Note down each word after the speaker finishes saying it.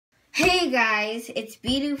Hey guys, it's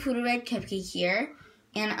Bidu Poodle Red Cupcake here,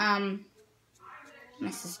 and my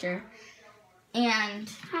sister, and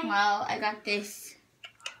well, I got this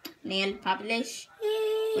nail polish,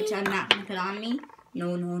 which I'm not gonna put on me.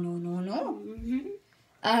 No.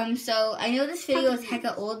 So I know this video is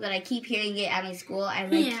hecka old, but I keep hearing it at my school. I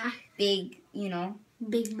like big,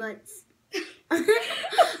 big butts. I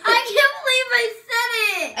can't believe I said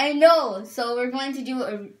it. I know. So we're going to do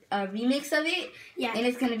a remix of it. Yeah. And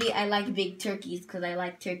it's going to be I like big turkeys because I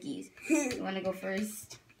like turkeys. You want to go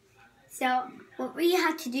first? So what we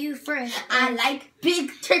have to do first. I like big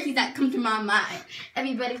turkeys that come to my mind.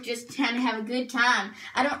 Everybody's just trying to have a good time.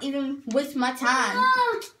 I don't even waste my time.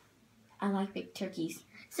 I like big turkeys.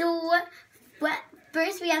 So what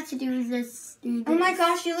first we have to do is this. Oh my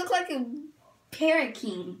gosh, you look like a parrot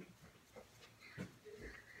king.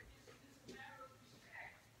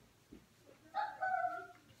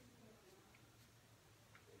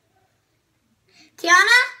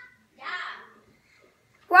 Tiana? Yeah.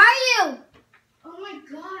 Where are you? Oh my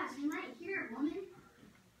gosh, I'm right here, woman.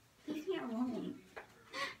 Leave me alone.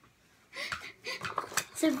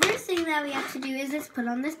 So first thing that we have to do is just put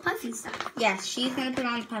on this puffy stuff. Yes, she's going to put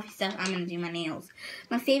on the puffy stuff. I'm going to do my nails.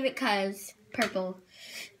 My favorite colors, purple.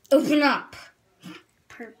 Open up.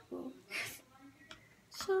 Purple.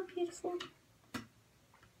 So beautiful.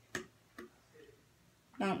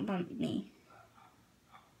 Don't bump me.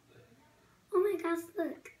 Oh my gosh,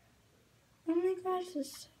 look. Oh my gosh, this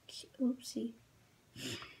is so cute. Oopsie.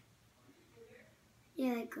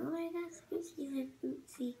 Yeah, like, oh my gosh, oopsie, like,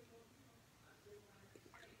 oopsie.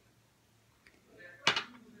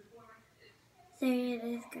 So it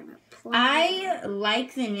is gonna play. I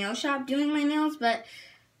like the nail shop doing my nails, but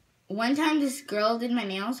one time this girl did my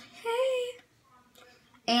nails. Hey.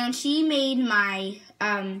 And she made my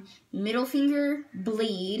middle finger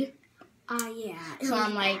bleed. Yeah. So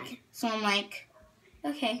I'm like,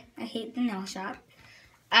 okay, I hate the nail shop.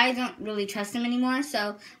 I don't really trust them anymore.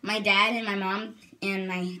 So my dad and my mom and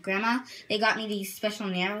my grandma, they got me these special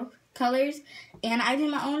nail colors, and I did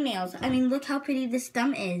my own nails. I mean, look how pretty this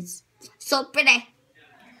thumb is. So pretty.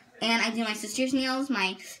 And I did my sister's nails,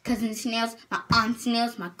 my cousin's nails, my aunt's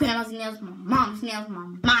nails, my grandma's nails, my mom's nails,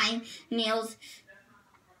 my nails.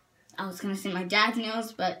 I was gonna say my dad's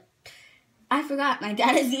nails, but I forgot my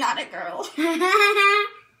dad is not a girl.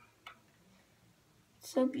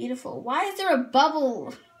 So beautiful. Why is there a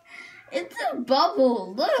bubble? It's a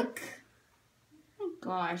bubble. Look. Oh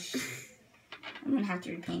gosh. I'm gonna have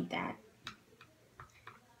to repaint that.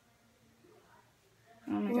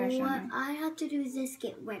 Oh my gosh. What I have to do is just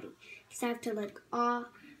get ready. Because I have to like all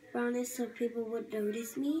around it so people would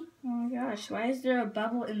notice me. Oh my gosh. Why is there a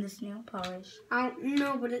bubble in this nail polish? I don't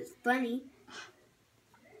know, but it's funny.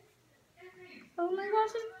 Oh my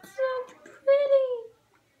gosh, it's so pretty.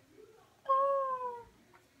 Oh.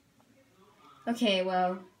 Okay,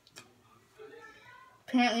 well,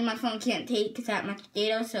 apparently my phone can't take that much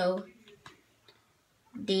data, so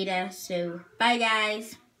bye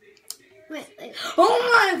guys. Wait. Oh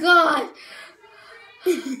my god!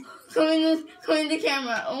 Coming the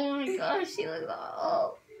camera. Oh my gosh, she looks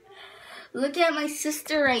all. Look at my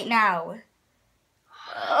sister right now.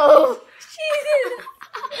 Oh, Jesus.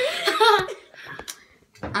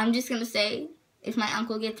 I'm just gonna say, if my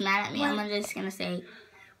uncle gets mad at me, I'm just gonna say,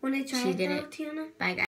 When I try she it did though, it. Tiana? Bye guys.